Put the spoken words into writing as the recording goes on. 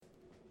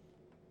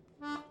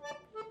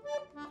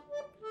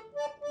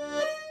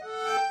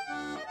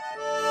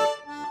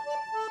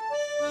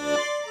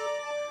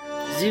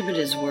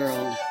Zubita's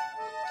world.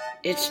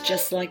 It's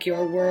just like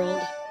your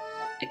world,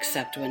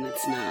 except when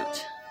it's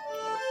not.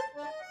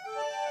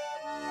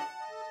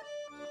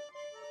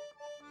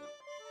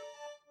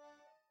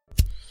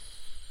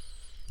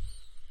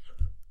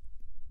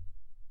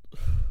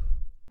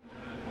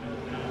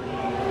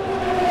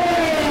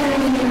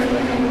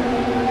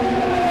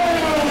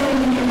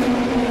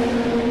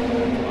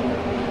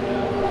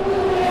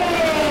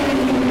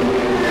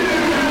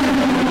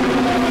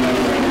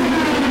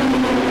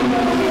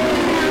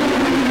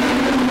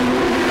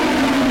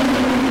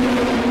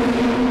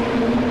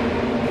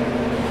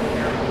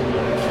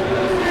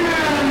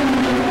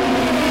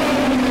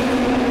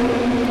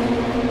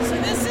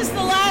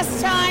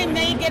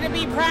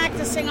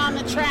 On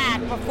the track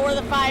before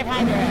the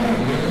 500.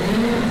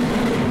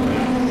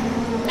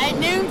 At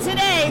noon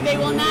today, they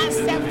will not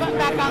step foot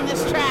back on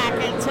this track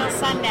until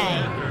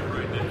Sunday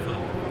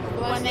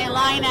when they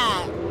line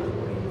up.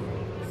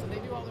 So they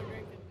do all their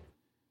drinking.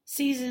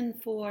 Season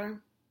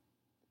 4,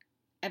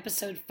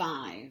 Episode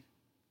 5,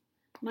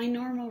 My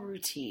Normal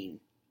Routine.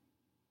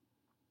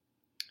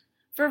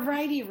 For a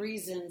variety of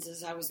reasons,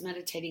 as I was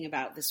meditating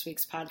about this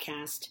week's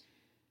podcast,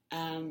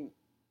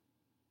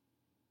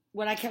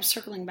 what I kept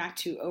circling back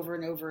to over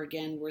and over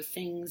again were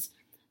things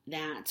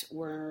that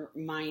were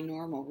my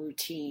normal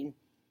routine.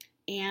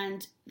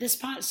 And this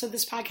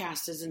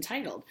podcast is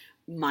entitled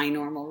My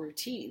Normal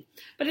Routine.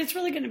 But it's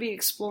really going to be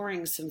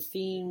exploring some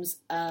themes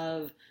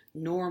of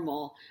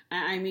normal.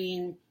 I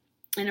mean,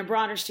 in a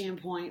broader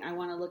standpoint, I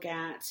want to look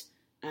at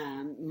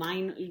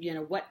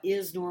what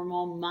is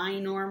normal, my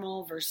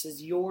normal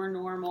versus your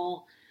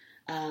normal.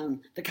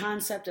 The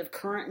concept of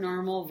current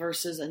normal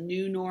versus a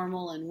new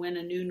normal, and when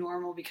a new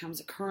normal becomes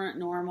a current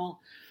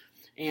normal.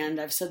 And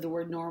I've said the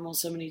word normal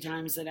so many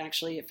times that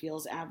actually it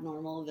feels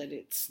abnormal, that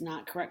it's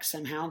not correct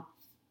somehow.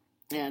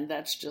 And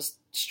that's just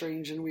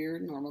strange and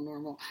weird.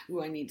 Normal.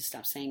 Ooh, I need to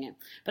stop saying it.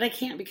 But I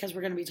can't, because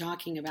we're going to be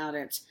talking about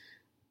it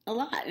a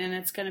lot, and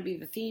it's going to be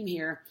the theme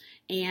here.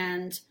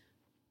 And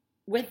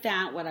with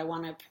that, what I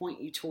want to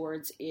point you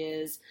towards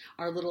is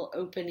our little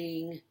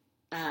opening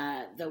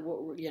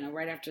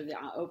right after the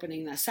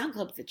opening, the sound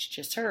clip that you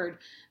just heard,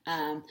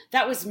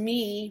 that was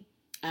me.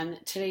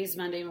 Today's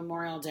Monday,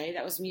 Memorial Day.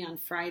 That was me on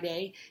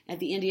Friday at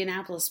the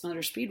Indianapolis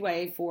Motor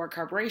Speedway for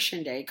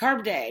Carburation Day,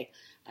 Carb Day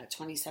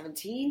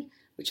 2017,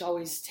 which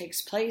always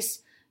takes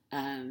place.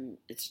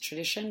 It's a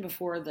tradition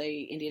before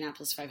the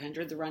Indianapolis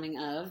 500, the running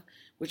of,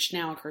 which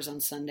now occurs on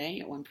Sunday.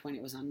 At one point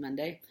it was on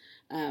Monday.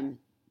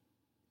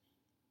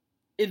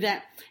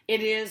 That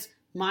it is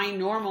my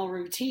normal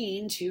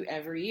routine to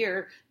every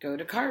year go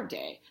to Carb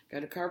Day,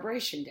 go to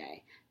Carburation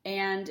Day.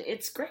 And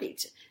it's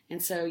great.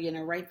 And so,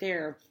 right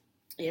there,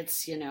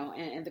 it's,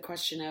 and the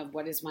question of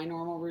what is my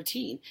normal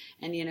routine?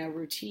 And,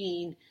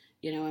 routine,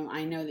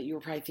 I know that you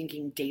were probably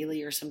thinking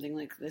daily or something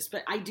like this,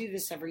 but I do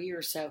this every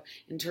year. So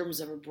in terms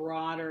of a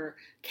broader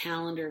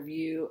calendar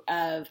view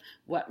of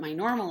what my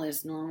normal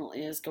is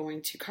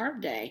going to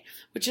Carb Day,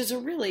 which is a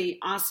really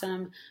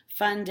awesome,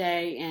 fun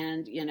day.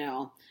 And,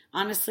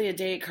 honestly, a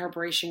day at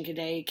Carburation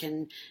Day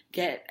can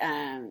give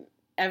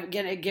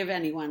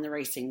anyone the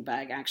racing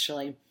bug,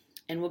 actually.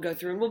 And we'll go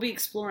through and we'll be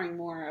exploring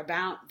more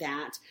about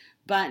that.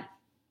 But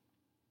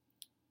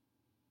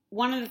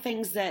one of the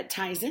things that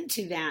ties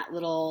into that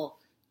little,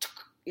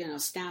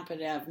 snap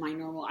it of my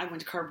normal, I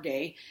went to Carb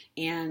Day,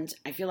 and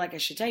I feel like I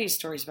should tell you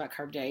stories about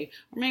Carb Day,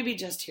 or maybe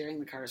just hearing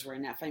the cars were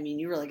enough. I mean,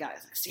 you really got it.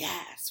 Like,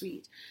 yeah,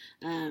 sweet.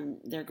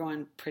 They're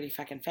going pretty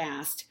fucking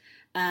fast.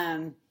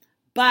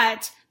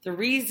 But the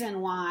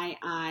reason why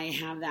I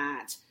have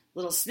that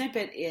little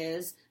snippet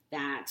is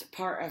that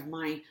part of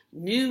my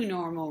new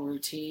normal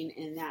routine,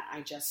 in that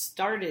I just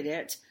started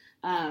it,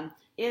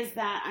 is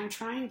that I'm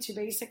trying to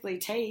basically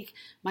take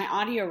my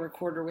audio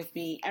recorder with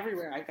me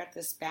everywhere. I've got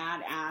this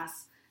badass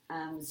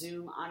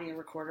Zoom audio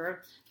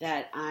recorder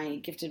that I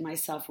gifted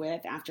myself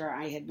with after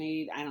I had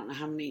made, I don't know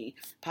how many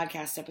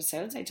podcast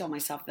episodes. I told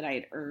myself that I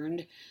had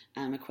earned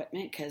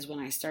equipment, because when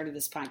I started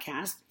this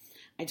podcast,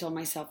 I told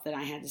myself that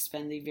I had to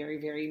spend the very,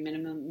 very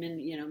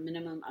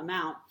minimum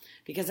amount,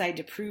 because I had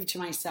to prove to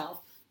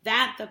myself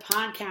that the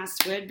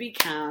podcast would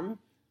become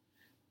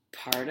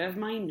part of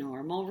my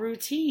normal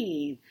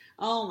routine.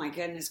 Oh my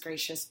goodness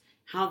gracious,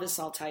 how this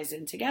all ties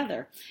in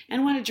together.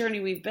 And what a journey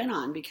we've been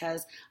on,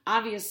 because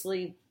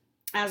obviously,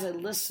 as a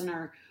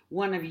listener,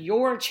 one of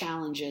your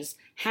challenges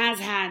has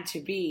had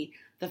to be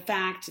the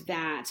fact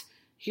that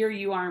here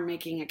you are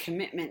making a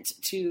commitment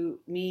to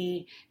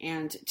me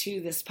and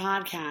to this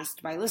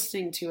podcast by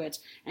listening to it,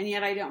 and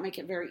yet I don't make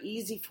it very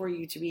easy for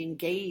you to be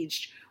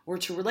engaged or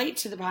to relate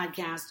to the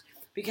podcast,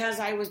 because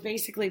I was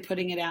basically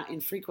putting it out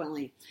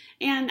infrequently.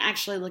 And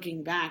actually,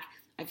 looking back,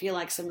 I feel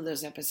like some of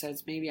those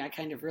episodes, maybe I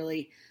kind of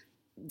really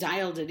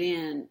dialed it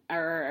in,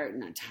 or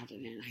not dialed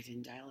it in, I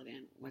didn't dial it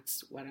in.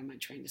 What am I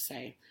trying to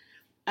say?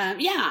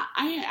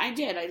 I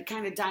did. I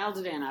kind of dialed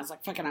it in. I was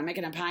like, fuck it, I'm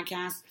making a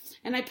podcast.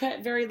 And I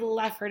put very little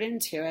effort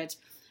into it,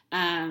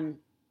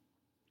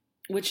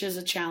 which is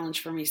a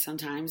challenge for me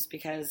sometimes,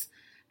 because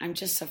I'm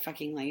just so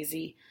fucking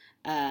lazy.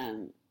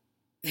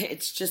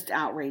 It's just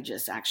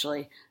outrageous,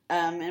 actually.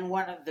 And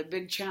one of the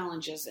big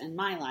challenges in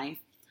my life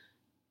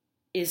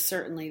is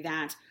certainly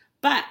that.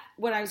 But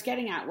what I was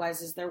getting at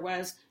is there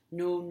was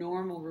no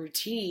normal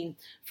routine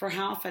for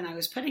how often I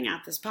was putting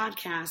out this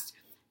podcast.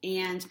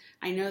 And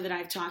I know that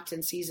I've talked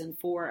in season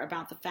 4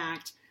 about the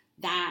fact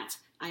that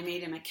I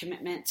made him a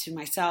commitment to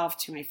myself,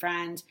 to my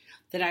friend,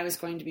 that I was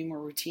going to be more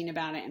routine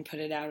about it and put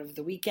it out over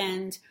the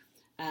weekend.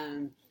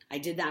 I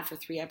did that for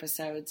 3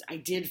 episodes. I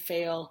did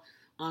fail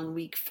on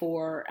week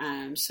 4,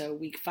 so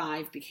week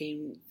 5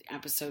 became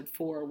episode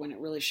 4 when it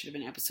really should have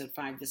been episode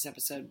 5 this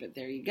episode, but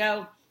there you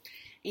go.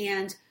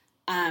 And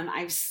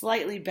I've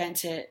slightly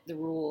bent the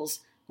rules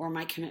or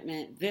my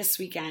commitment this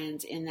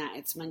weekend in that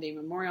it's Monday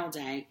Memorial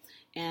Day,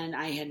 and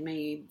I had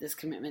made this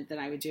commitment that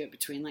I would do it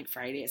between like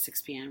Friday at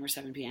 6 p.m. or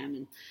 7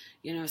 p.m.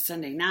 and,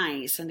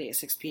 Sunday at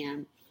 6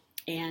 p.m.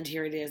 And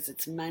here it is,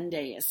 it's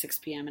Monday at 6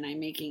 p.m. and I'm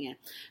making it.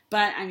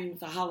 But, with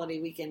the holiday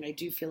weekend, I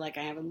do feel like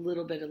I have a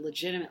little bit of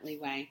legitimate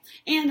leeway.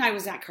 And I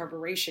was at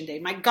Carburation Day.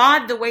 My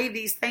God, the way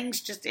these things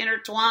just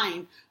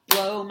intertwine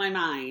blow my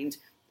mind.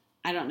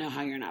 I don't know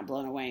how you're not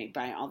blown away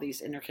by all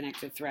these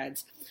interconnected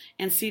threads.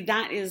 And see,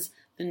 that is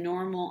the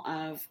normal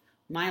of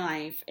my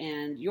life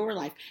and your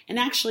life. And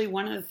actually,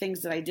 one of the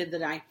things that I did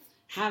that I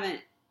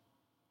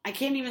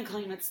can't even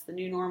claim it's the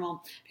new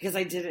normal because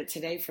I did it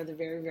today for the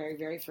very, very,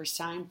 very first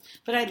time.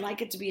 But I'd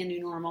like it to be a new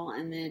normal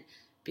and then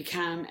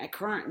become a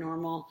current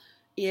normal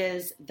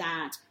is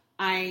that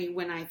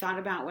when I thought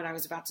about what I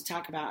was about to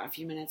talk about a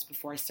few minutes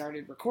before I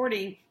started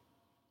recording,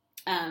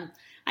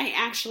 I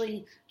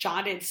actually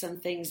jotted some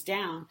things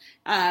down.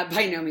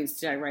 By no means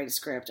did I write a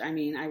script.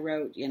 I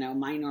wrote,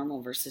 my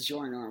normal versus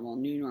your normal,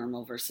 new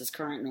normal versus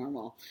current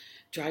normal,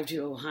 drive to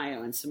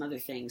Ohio, and some other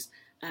things.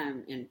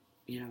 And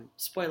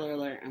spoiler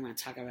alert, I'm going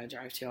to talk about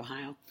Drive to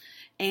Ohio.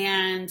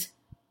 And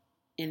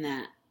in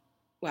that,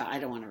 well, I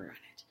don't want to ruin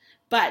it.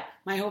 But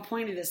my whole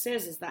point of this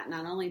is that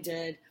not only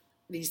did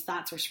these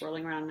thoughts were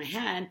swirling around my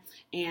head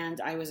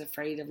and I was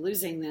afraid of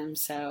losing them.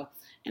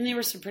 And they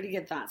were some pretty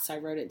good thoughts, so I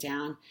wrote it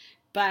down.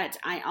 But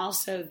I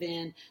also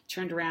then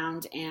turned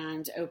around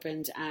and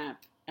opened up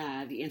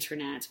the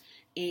internet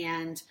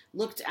and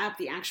looked up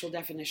the actual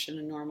definition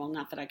of normal.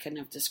 Not that I couldn't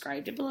have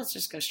described it, but let's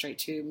just go straight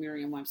to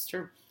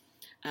Merriam-Webster,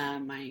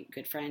 my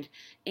good friend,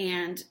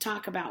 and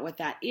talk about what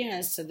that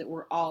is so that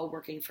we're all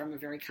working from a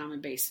very common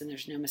base and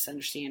there's no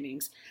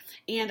misunderstandings.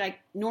 And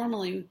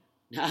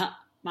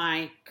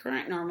my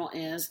current normal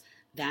is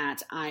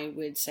that I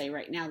would say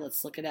right now,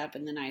 let's look it up,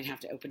 and then I'd have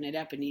to open it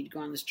up and need to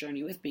go on this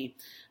journey with me.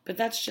 But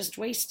that's just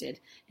wasted.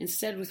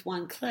 Instead, with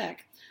one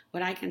click,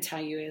 what I can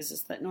tell you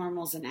is that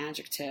normal is an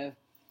adjective,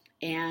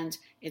 and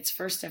its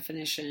first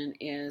definition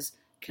is,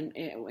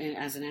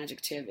 as an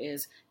adjective,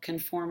 is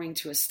conforming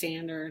to a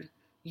standard,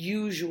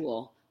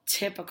 usual,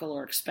 typical,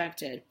 or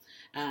expected.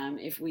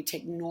 If we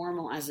take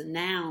normal as a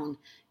noun,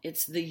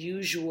 it's the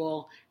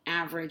usual,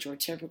 average, or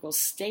typical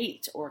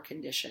state or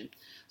condition.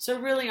 So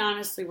really,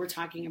 honestly, we're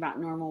talking about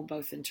normal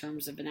both in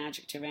terms of an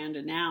adjective and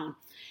a noun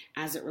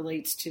as it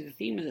relates to the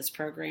theme of this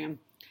program.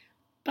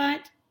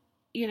 But,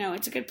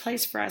 it's a good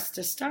place for us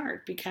to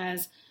start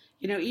because,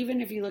 even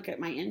if you look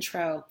at my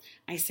intro,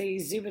 I say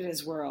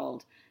Zubita's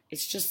world.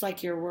 It's just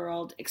like your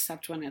world,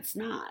 except when it's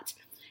not.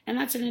 And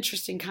that's an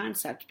interesting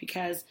concept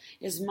because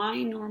is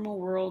my normal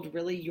world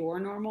really your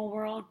normal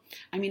world?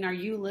 Are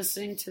you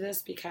listening to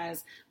this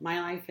because my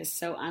life is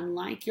so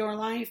unlike your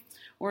life?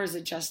 Or is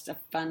it just a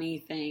funny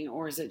thing?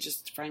 Or is it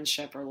just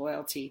friendship or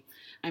loyalty?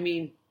 I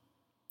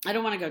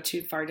don't want to go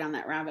too far down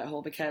that rabbit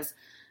hole because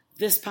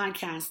this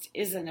podcast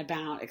isn't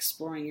about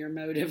exploring your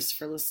motives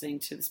for listening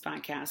to this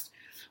podcast.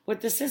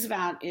 What this is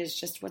about is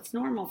just what's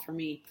normal for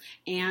me.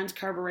 And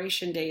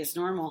Carburation Day is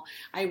normal.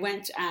 I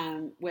went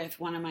with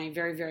one of my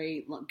very,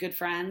 very good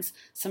friends,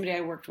 somebody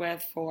I worked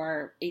with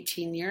for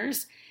 18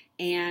 years,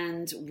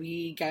 and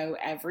we go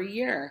every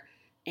year.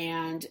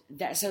 And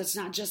so it's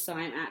not just that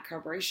I'm at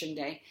Carburation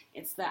Day,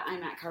 it's that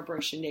I'm at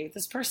Carburation Day with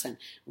this person.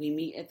 We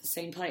meet at the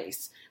same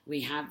place. We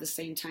have the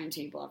same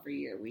timetable every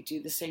year. We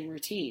do the same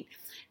routine.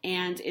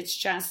 And it's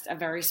just a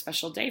very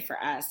special day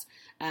for us.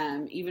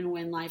 Even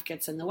when life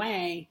gets in the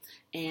way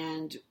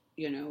and,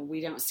 we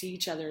don't see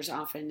each other as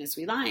often as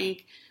we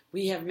like,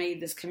 we have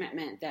made this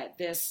commitment that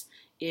this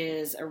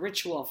is a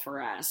ritual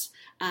for us.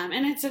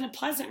 And it's a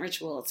pleasant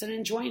ritual. It's an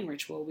enjoying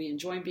ritual. We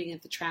enjoy being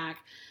at the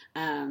track.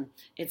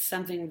 It's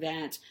something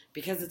that,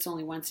 because it's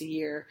only once a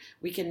year,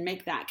 we can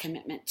make that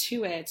commitment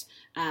to it,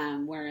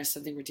 whereas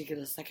something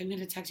ridiculous, like I'm going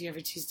to talk to you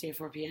every Tuesday at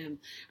 4 p.m.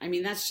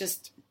 That's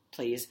just,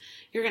 please,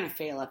 you're going to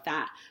fail at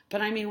that.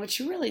 But what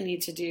you really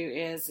need to do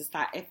is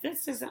that if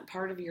this isn't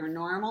part of your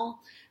normal,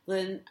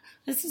 then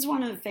this is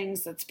one of the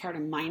things that's part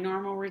of my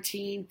normal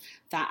routine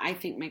that I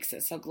think makes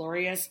it so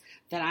glorious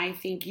that I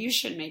think you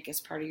should make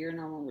as part of your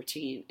normal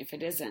routine, if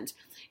it isn't,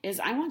 is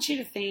I want you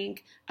to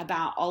think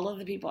about all of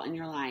the people in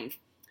your life.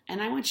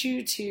 And I want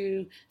you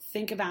to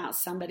think about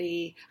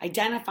somebody,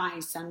 identify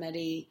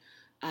somebody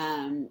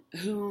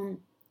whom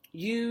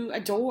you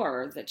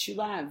adore, that you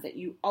love, that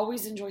you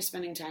always enjoy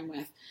spending time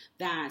with,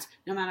 that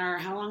no matter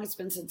how long it's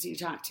been since you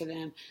talked to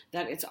them,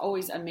 that it's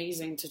always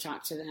amazing to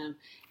talk to them,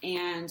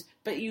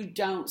 but you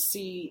don't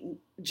see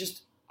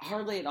just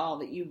hardly at all,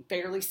 that you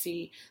barely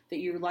see, that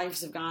your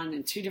lives have gone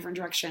in two different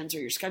directions, or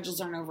your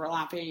schedules aren't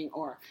overlapping,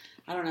 or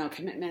I don't know,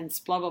 commitments,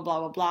 blah, blah, blah,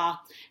 blah, blah.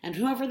 And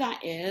whoever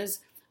that is,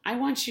 I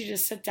want you to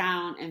sit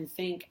down and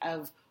think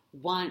of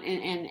one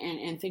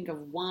and think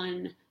of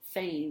one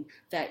thing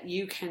that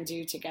you can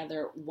do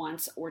together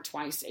once or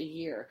twice a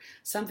year.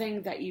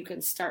 Something that you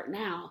can start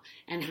now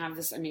and have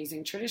this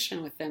amazing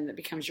tradition with them that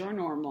becomes your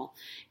normal.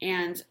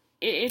 And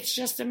it's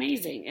just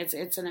amazing.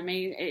 It's an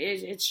amazing,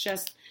 it's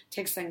just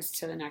takes things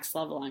to the next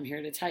level. I'm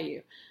here to tell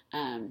you.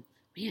 Man,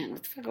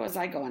 what the fuck was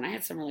I going? I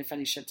had some really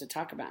funny shit to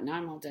talk about. Now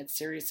I'm all dead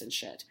serious and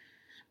shit.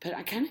 But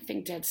I kind of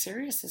think dead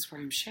serious is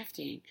where I'm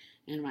shifting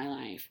in my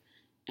life.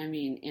 I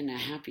mean, in a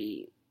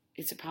happy,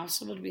 is it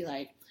possible to be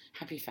like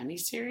happy, funny,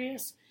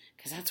 serious?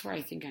 Because that's where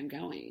I think I'm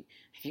going.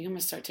 I think I'm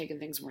going to start taking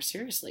things more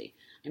seriously.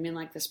 I mean,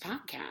 like this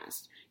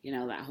podcast,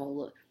 that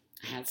whole,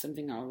 I had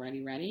something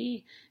already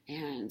ready,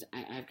 and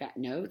I've got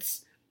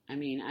notes. I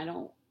mean, I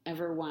don't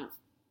ever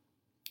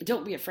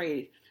don't be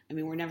afraid. I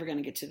mean, we're never going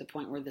to get to the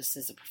point where this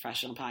is a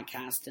professional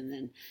podcast, and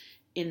then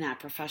in that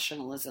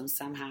professionalism,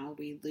 somehow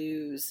we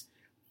lose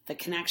the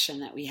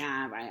connection that we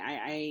have.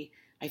 I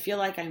feel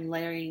like I'm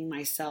layering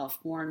myself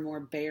more and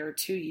more bare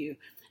to you,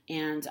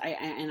 and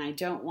I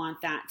don't want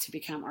that to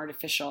become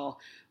artificial,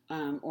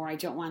 or I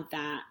don't want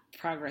that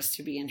progress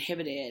to be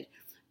inhibited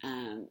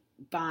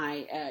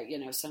by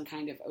some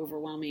kind of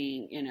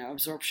overwhelming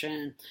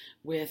absorption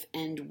with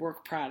end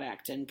work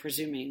product and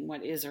presuming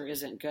what is or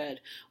isn't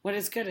good. What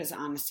is good is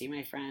honesty,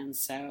 my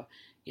friends. So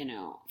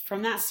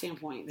from that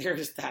standpoint,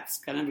 that's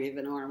going to be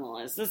the normal.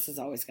 This is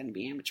always going to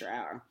be amateur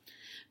hour.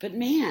 But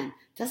man,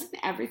 doesn't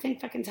everything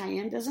fucking tie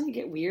in? Doesn't it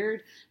get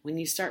weird when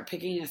you start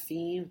picking a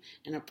theme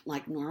and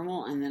like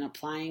normal and then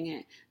applying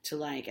it to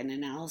like an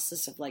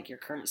analysis of like your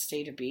current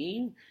state of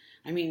being?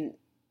 I mean,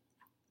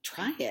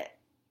 try it.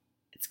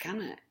 It's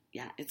kind of,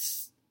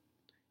 it's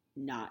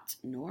not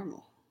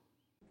normal.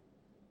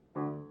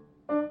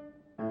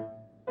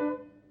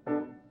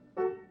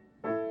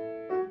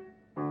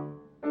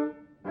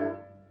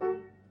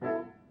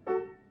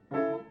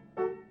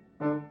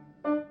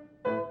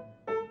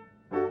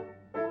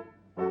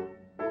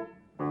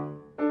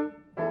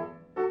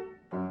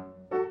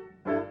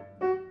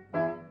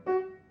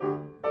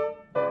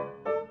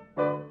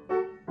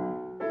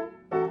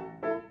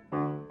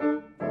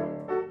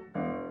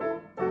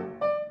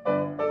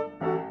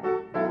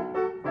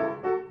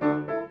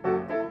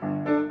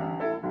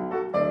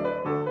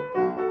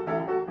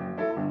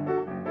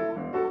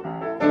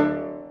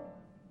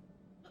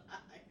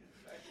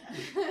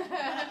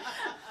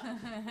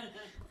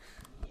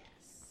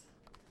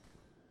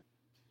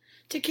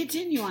 To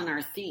continue on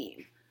our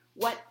theme,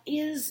 what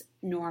is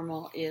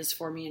normal is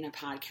for me in a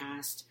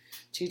podcast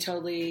to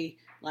totally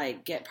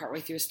like get partway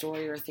through a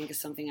story or think of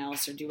something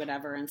else or do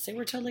whatever and say,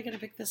 we're totally going to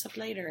pick this up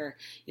later.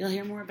 You'll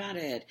hear more about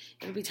it.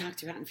 It'll be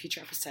talked about in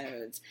future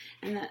episodes.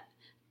 And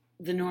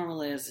the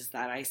normal is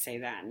that I say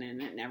that and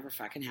then it never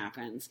fucking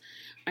happens.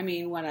 I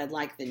mean, what I'd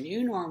like the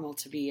new normal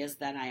to be is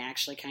that I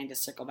actually kind of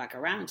circle back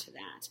around to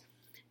that.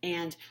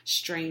 And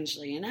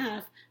strangely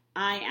enough,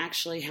 I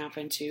actually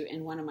happen to,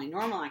 in one of my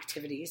normal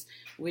activities,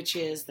 which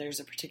is there's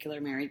a particular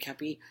married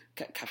couple,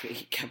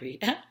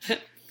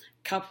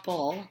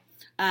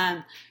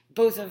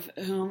 both of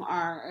whom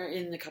are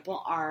in the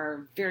couple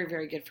are very,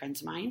 very good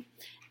friends of mine.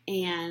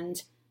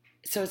 And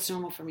so it's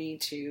normal for me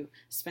to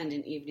spend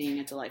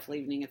a delightful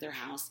evening at their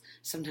house.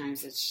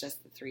 Sometimes it's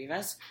just the three of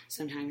us.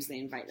 Sometimes they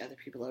invite other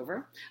people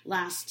over.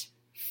 Last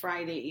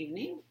Friday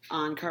evening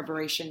on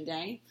Carburation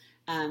Day,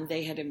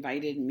 they had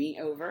invited me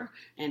over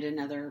and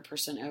another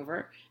person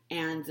over,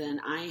 and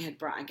then I had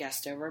brought a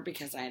guest over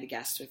because I had a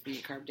guest with me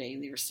at Carb Day,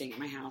 and they were staying at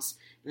my house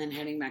and then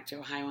heading back to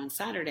Ohio on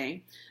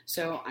Saturday.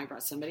 So I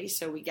brought somebody.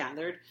 So we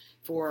gathered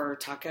for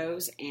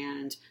tacos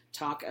and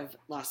talk of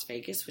Las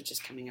Vegas, which is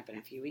coming up in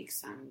a few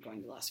weeks. I'm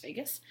going to Las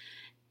Vegas.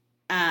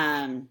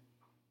 And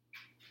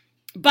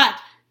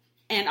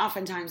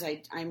oftentimes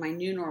my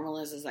new normal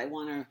is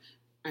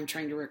I'm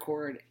trying to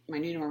record. My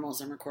new normal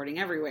is I'm recording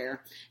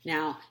everywhere.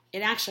 Now,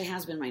 it actually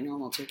has been my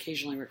normal to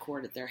occasionally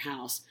record at their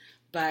house,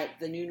 but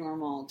the new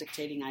normal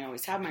dictating I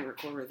always have my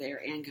recorder there,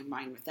 and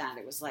combined with that,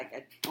 it was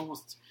like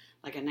almost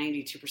like a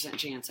 92%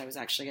 chance I was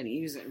actually going to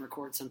use it and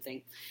record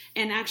something.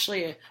 And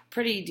actually a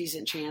pretty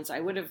decent chance I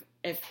would have,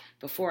 if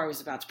before I was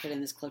about to put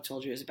in this clip,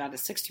 told you it was about a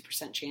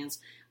 60% chance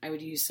I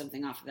would use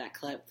something off of that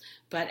clip.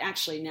 But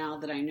actually now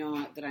that I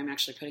know that I'm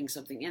actually putting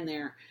something in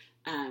there,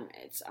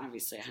 it's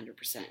obviously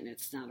 100%, and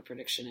it's not a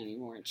prediction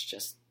anymore. It's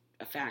just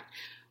a fact.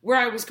 Where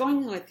I was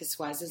going with this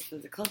is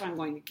that the clip I'm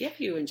going to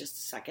give you in just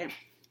a second,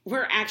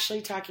 we're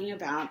actually talking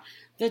about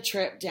the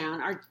trip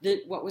down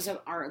what was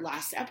our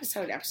last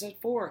episode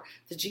 4,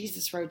 the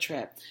Jesus Road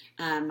trip.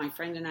 My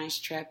friend and I's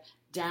trip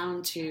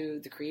down to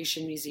the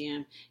Creation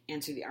Museum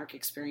and to the Ark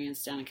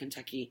Experience down in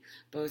Kentucky,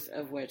 both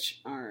of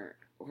which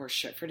horse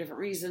shit for different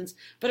reasons,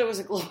 but it was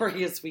a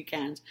glorious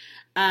weekend.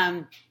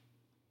 And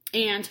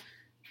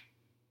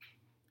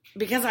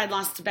because I'd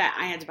lost a bet,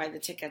 I had to buy the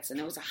tickets, and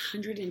it was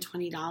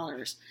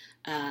 $120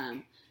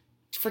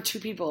 for 2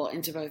 people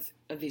into both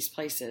of these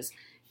places,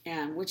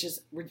 which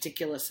is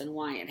ridiculous, and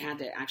why it had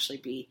to actually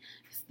be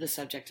the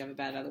subject of a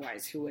bet.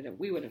 Otherwise,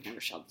 we would have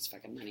never shelled this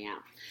fucking money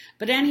out.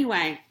 But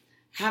anyway,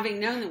 having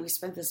known that we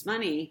spent this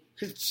money,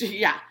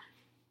 yeah,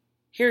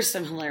 here's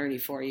some hilarity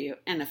for you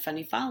and a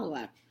funny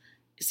follow-up.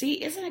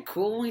 See, isn't it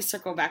cool when we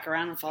circle back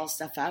around and follow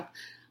stuff up?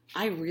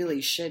 I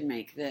really should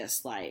make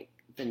this like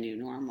the new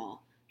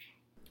normal.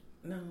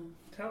 No.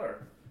 Tell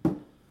her.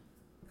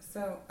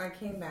 So I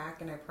came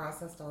back and I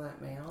processed all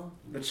that mail.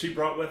 That she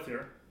brought with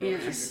her.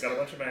 Yes. She's got a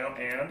bunch of mail,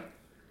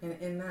 And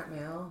in that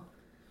mail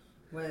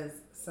was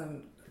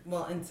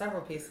in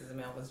several pieces of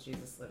mail was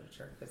Jesus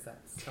literature, because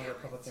that's how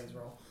Republicans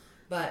roll.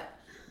 But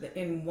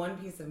in one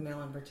piece of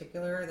mail in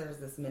particular, there's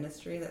this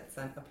ministry that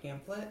sent a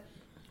pamphlet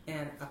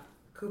and a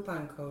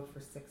coupon code for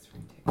 6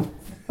 free tickets.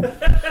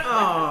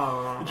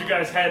 Oh. that you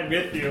guys had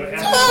with you. And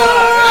Tell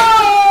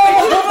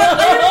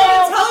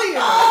you.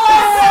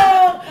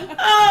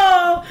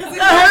 Oh,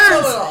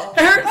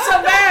 it hurts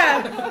so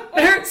bad.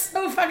 It hurts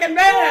so fucking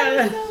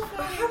bad.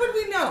 How would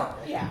we know?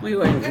 Yeah, we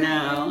wouldn't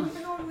know.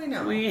 How would we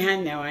know? We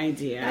had no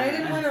idea. And I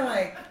didn't want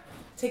to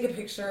take a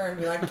picture and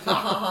be like, ha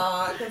ha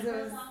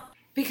ha,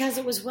 because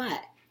it was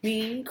what?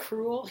 Mean,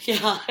 cruel,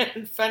 yeah,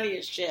 and funny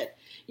as shit.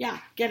 Yeah,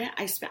 get it?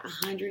 I spent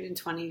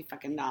 $120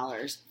 fucking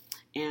dollars,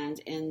 and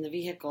in the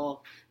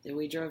vehicle that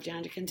we drove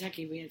down to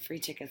Kentucky, we had free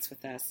tickets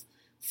with us.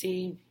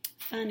 See,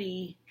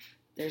 funny.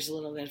 There's a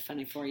little bit of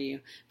funny for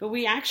you, but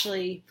we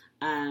actually,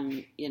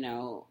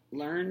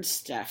 learned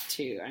stuff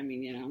too. I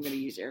mean, I'm going to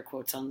use air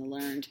quotes on the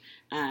learned,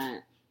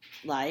 Yes,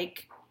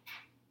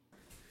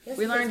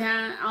 we learned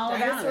all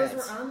about it.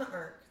 Dinosaurs were on the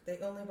ark. They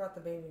only brought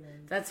the baby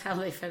ones. That's how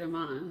they fed them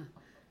on.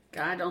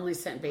 God only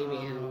sent baby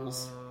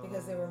animals.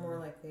 Because they were more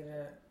likely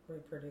to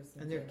reproduce.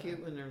 And they're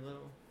cute when they're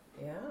little.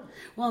 Yeah.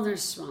 Well, they're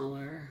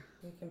smaller.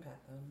 You can pet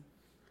them.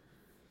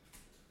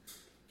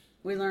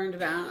 We learned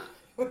about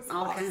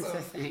all awesome. kinds of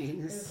It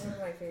things. was one of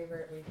my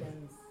favorite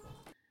weekends.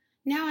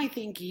 Now I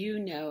think you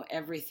know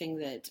everything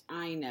that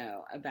I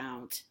know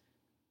about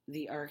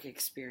the ARC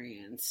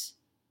experience.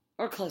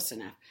 Or close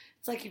enough.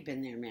 It's like you've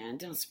been there, man.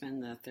 Don't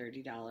spend the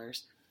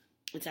 $30.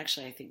 It's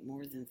actually, I think,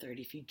 more than $30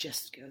 if you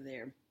just go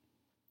there.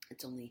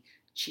 It's only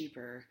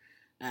cheaper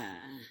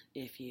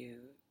if you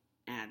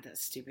add that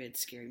stupid,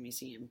 scary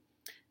museum.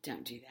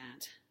 Don't do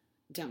that.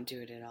 Don't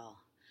do it at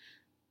all.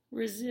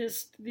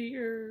 Resist the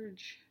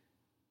urge.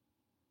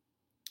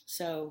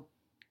 So,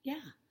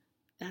 yeah,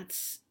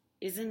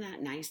 isn't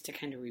that nice to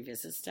kind of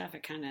revisit stuff?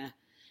 It kind of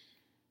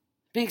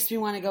makes me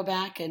want to go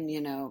back and,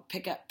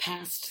 pick up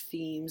past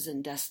themes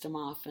and dust them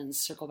off and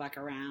circle back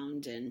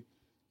around, and,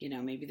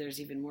 maybe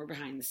there's even more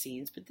behind the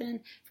scenes. But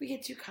then if we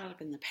get too caught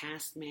up in the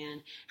past,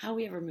 man, how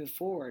we ever move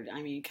forward?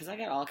 I mean, because I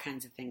got all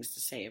kinds of things to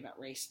say about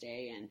race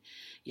day and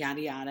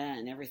yada yada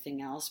and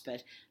everything else.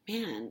 But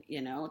man,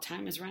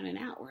 time is running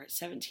out. We're at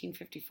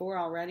 17:54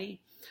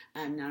 already.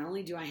 Not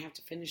only do I have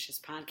to finish this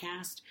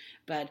podcast,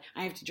 but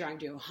I have to drive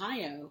to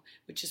Ohio,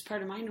 which is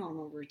part of my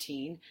normal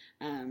routine.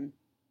 I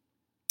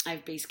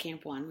have Base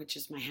Camp 1, which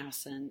is my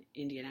house in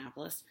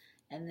Indianapolis.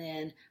 And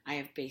then I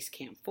have Base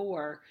Camp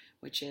 4,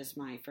 which is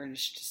my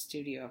furnished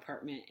studio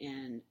apartment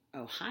in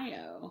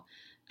Ohio,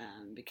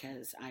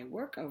 because I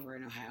work over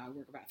in Ohio. I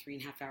work about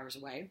 3.5 hours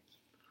away.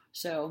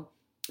 So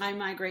I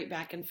migrate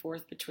back and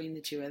forth between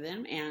the two of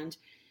them. And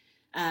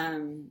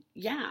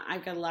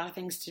I've got a lot of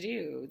things to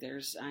do.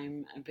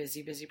 I'm a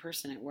busy, busy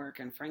person at work.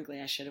 And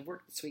frankly, I should have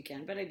worked this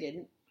weekend, but I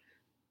didn't.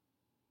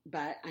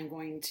 But I'm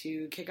going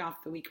to kick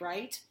off the week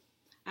right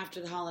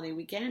after the holiday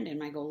weekend, and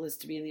my goal is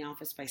to be in the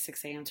office by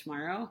 6 a.m.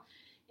 tomorrow.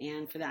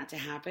 And for that to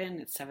happen,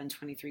 it's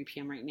 7:23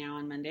 p.m. right now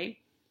on Monday.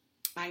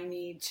 My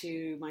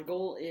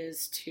goal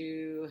is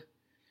to,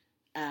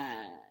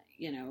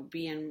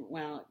 be in,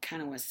 it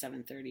kind of was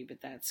 7:30,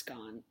 but that's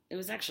gone. It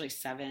was actually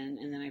 7,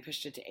 and then I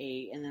pushed it to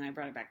 8, and then I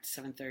brought it back to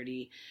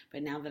 7:30.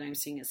 But now that I'm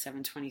seeing it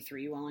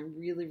 7:23, I'm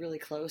really, really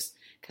close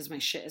because my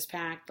shit is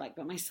packed, but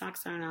my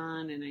socks aren't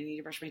on, and I need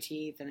to brush my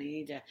teeth, and I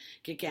need to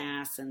get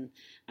gas. And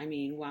I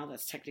mean, while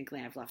that's technically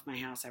I've left my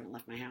house, I haven't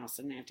left my house,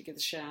 and I have to get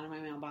the shit out of my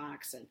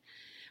mailbox, and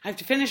I have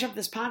to finish up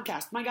this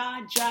podcast. My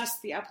God,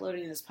 just the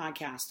uploading of this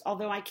podcast.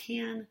 Although I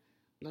can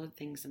load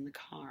things in the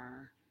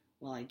car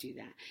while I do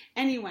that.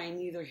 Anyway,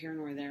 neither here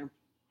nor there.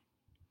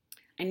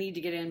 I need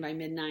to get in by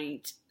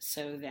midnight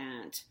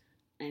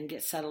and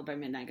get settled by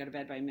midnight, go to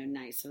bed by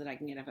midnight so that I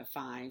can get up at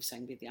 5 so I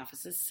can be at the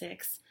office at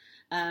 6.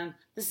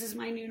 This is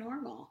my new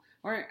normal.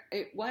 Or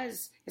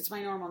it's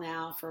my normal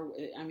now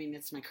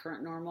it's my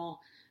current normal.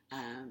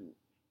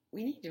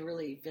 We need to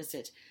really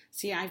visit.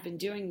 See, I've been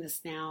doing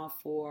this now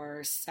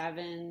for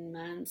 7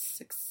 months,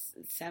 6,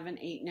 7,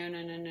 8,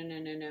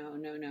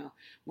 no.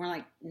 More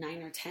like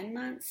 9 or 10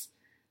 months.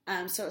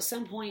 So at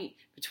some point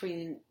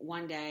between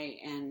one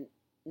day and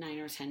 9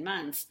 or 10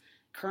 months,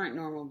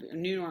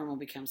 new normal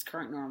becomes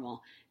current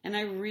normal. And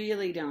I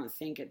really don't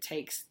think it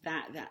takes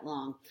that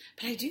long.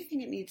 But I do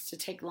think it needs to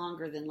take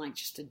longer than like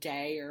just a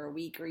day or a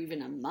week or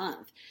even a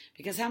month.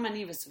 Because how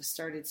many of us have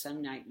started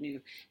some new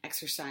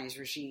exercise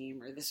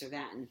regime or this or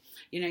that, and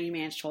you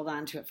managed to hold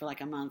on to it for like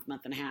a month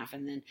and a half,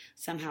 and then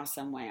somehow,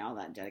 some way, all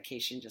that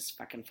dedication just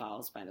fucking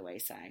falls by the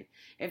wayside.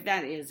 If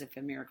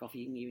a miracle if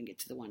you can even get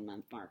to the 1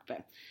 month mark.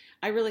 But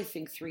I really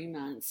think 3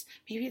 months,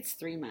 maybe it's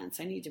 3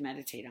 months. I need to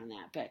meditate on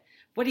that. But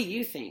what do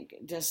you think?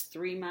 Does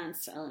 3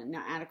 months an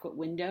adequate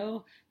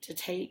window to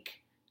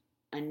take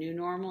a new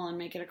normal and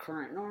make it a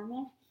current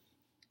normal?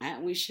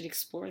 We should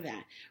explore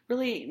that.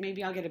 Really,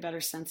 maybe I'll get a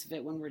better sense of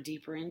it when we're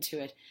deeper into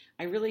it.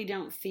 I really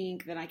don't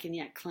think that I can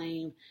yet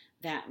claim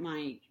that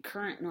my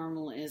current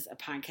normal is a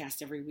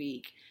podcast every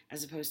week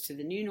as opposed to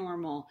the new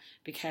normal,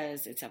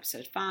 because it's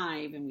episode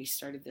 5 and we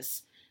started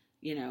this,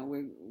 we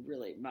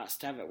really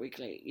must have it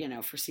weekly,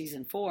 for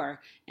season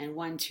 4, and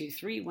 1, 2,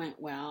 3 went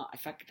well. I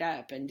fucked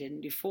up and didn't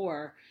do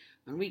 4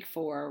 on week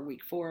 4,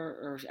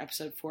 or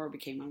episode 4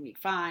 became on week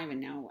 5,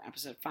 and now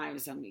episode 5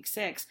 is on week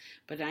 6,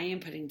 but I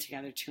am putting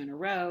together 2 in a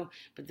row.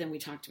 But then we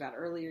talked about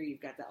earlier, you've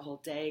got that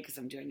whole day because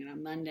I'm doing it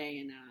on Monday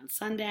and not on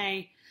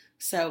Sunday.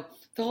 So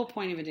the whole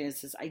point of it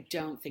is I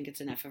don't think it's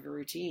enough of a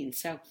routine.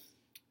 So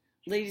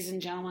ladies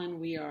and gentlemen,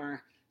 we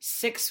are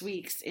 6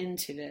 weeks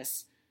into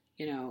this,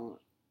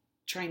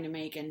 trying to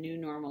make a new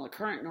normal, a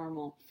current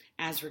normal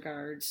as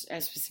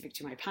specific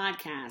to my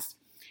podcast.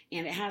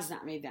 And it has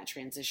not made that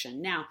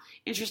transition. Now,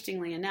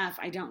 interestingly enough,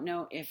 I don't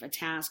know if a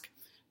task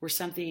were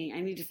something I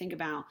need to think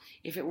about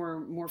if it were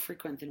more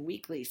frequent than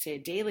weekly, say a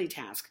daily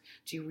task.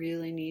 Do you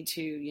really need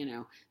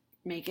to,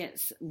 make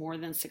it more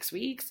than 6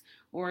 weeks?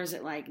 Or is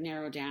it like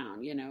narrow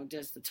down?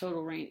 Does the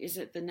total range, is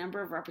it the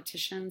number of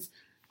repetitions?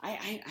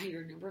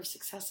 Your number of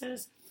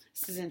successes?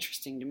 This is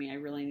interesting to me. I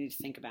really need to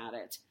think about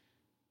it.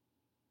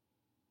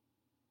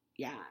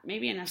 Yeah,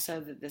 maybe enough so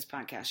that this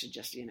podcast should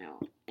just,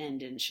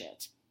 end in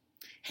shit.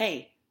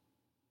 Hey,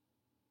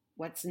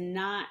 what's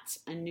not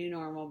a new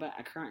normal but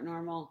a current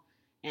normal,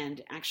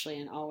 and actually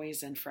an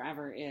always and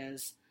forever,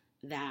 is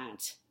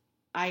that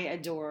I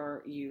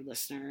adore you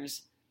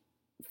listeners.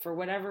 For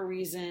whatever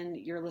reason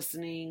you're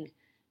listening,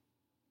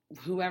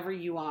 whoever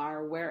you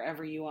are,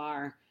 wherever you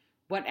are,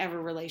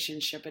 whatever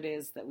relationship it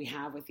is that we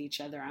have with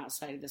each other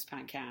outside of this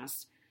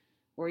podcast,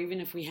 or even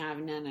if we have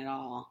none at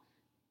all,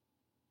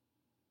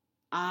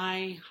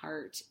 I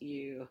heart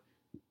you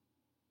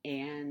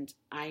and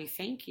I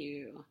thank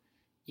you.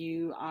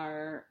 You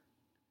are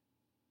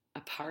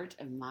a part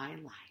of my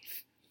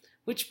life,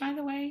 which, by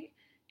the way,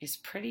 is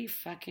pretty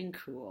fucking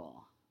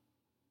cool.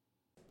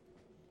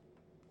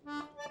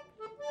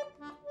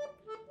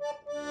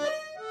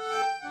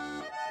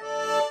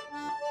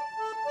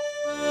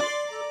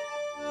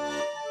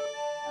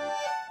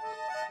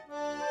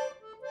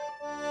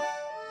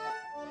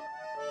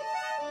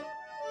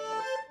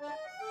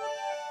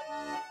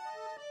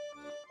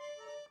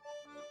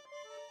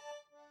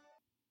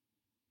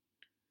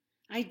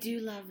 I do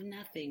love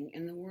nothing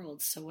in the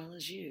world so well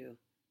as you.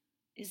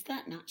 Is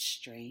that not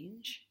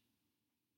strange?